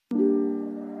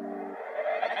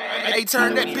Hey,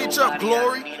 turn that bitch up,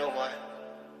 Glory.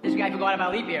 This guy forgot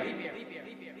about leap year.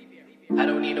 I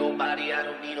don't need nobody, I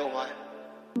don't need no one.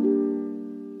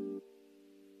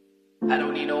 I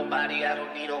don't need nobody, I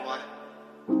don't need no one.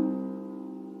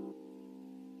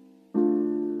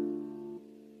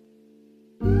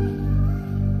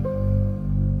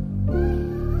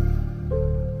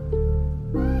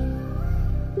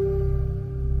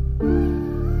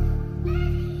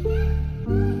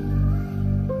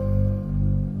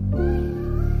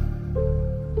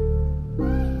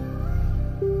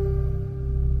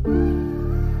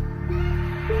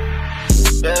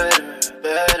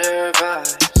 Better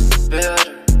vibes,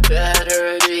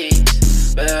 better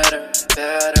beats,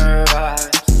 better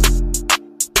vibes.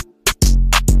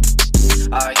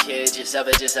 I can't just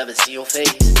ever see your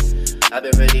face. I've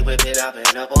been really whipping, I've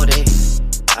been up all day.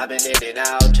 I've been in and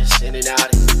out, just in and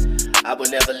out. I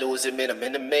would never lose it, man, I'm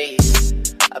in the maze.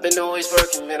 I've been always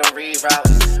working, man, I'm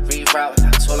rerouting.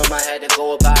 I told him I had to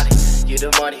go about it. Get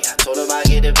the money, I told him I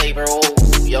get the paper, oh.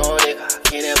 Yo, nigga, I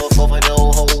can't ever fall for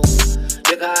no hoe.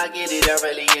 Look how I get it, I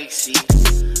really exceed.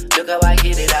 Look how I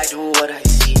get it, I do what I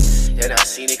see. And I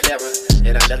seen it clearer,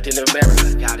 and I looked in the mirror.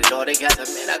 I got it all together,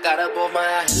 man, I got up on my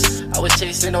ass. I was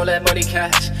chasing all that money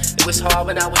cash. It was hard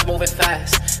when I was moving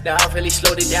fast. Now I really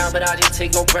slowed it down, but I didn't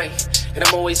take no break. And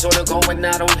I'm always on the go when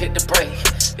I don't hit the brake.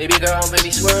 Baby girl, I'm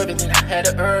really swerving, and I had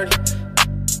to earn it.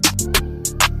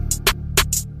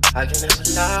 I can never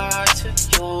lie to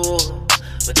you.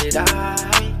 What did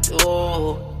I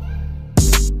do?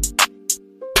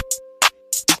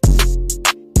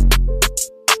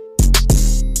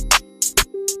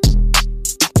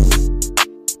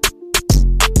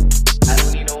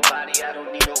 I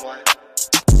don't need no one.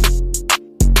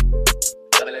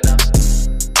 Doubling up.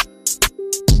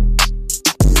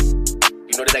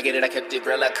 You know that I get it, I kept it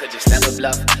real, I could just never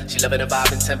bluff. She loving the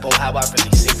vibe and tempo, how I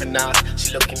really synchronize.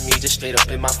 She looking me just straight up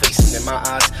in my face and in my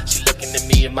eyes. She looking at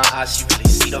me in my eyes, she really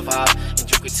see the vibe. And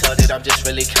you could tell that I'm just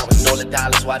really counting all the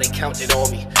dollars while they counting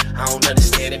on me. I don't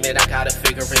understand it, man, I gotta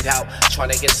figure it out. Trying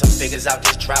to get some figures out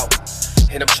this drought.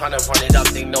 And I'm tryna run it up,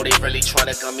 they know they really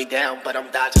tryna gun me down. But I'm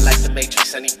dodging like the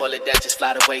Matrix, any bullet that just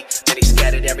flied away. Then they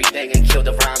scattered everything and killed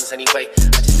the rhymes anyway.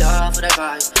 I just love for that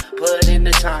vibe, put in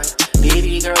the time.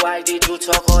 Baby girl, why did you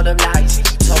talk all them lies? And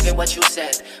you talking what you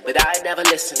said, but I never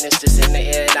listen. It's just in the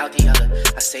ear and out the other.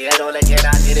 I say it all again,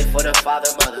 I did it for the father,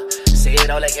 mother. Say it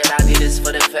all again, I did this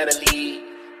for the family.